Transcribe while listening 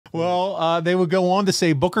Well, they would go on to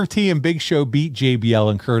say Booker T and Big Show beat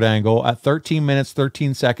JBL and Kurt Angle at 13 minutes,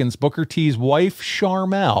 13 seconds. Booker T's wife,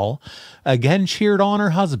 Sharmell, again cheered on her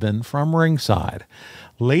husband from ringside.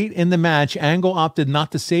 Late in the match, Angle opted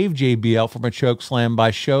not to save JBL from a choke slam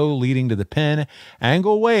by Show, leading to the pin.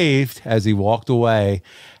 Angle waved as he walked away.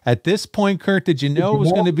 At this point, Kurt, did you know it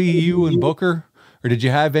was going to be you and Booker? Or did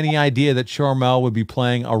you have any idea that Sharmell would be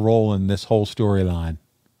playing a role in this whole storyline?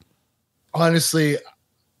 Honestly,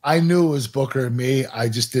 I knew it was Booker and me. I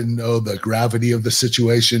just didn't know the gravity of the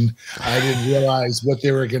situation. I didn't realize what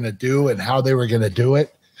they were going to do and how they were going to do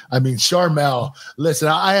it. I mean, Sharmell, listen,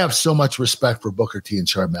 I have so much respect for Booker T and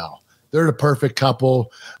Sharmell. They're the perfect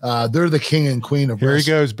couple. They're the king and queen of wrestling. Here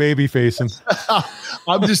he goes, baby facing.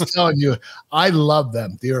 I'm just telling you, I love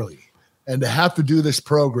them dearly. And to have to do this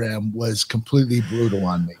program was completely brutal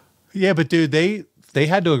on me. Yeah, but dude, they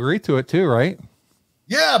had to agree to it too, right?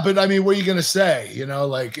 Yeah, but I mean, what are you going to say? You know,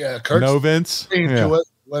 like Kurt's no Vince. Yeah.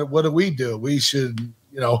 What do we do? We should,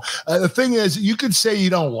 you know, the thing is, you could say you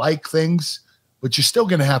don't like things, but you're still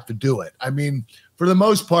going to have to do it. I mean, for the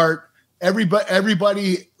most part,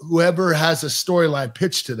 everybody, whoever has a storyline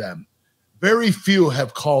pitched to them, very few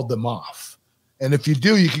have called them off. And if you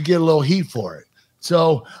do, you can get a little heat for it.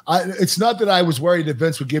 So it's not that I was worried that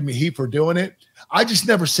Vince would give me heat for doing it. I just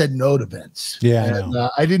never said no to Vince. Yeah. And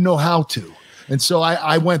I didn't know how to. And so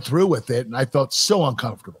I went through with it, and I felt so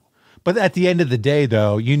uncomfortable. But at the end of the day,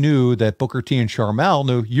 though, you knew that Booker T and Sharmell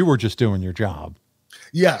knew you were just doing your job.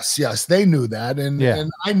 Yes, they knew that,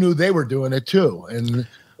 and I knew they were doing it too. And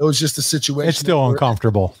it was just a situation. It's still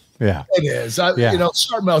uncomfortable. Yeah, it is. You know,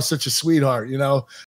 Sharmell's such a sweetheart. You know,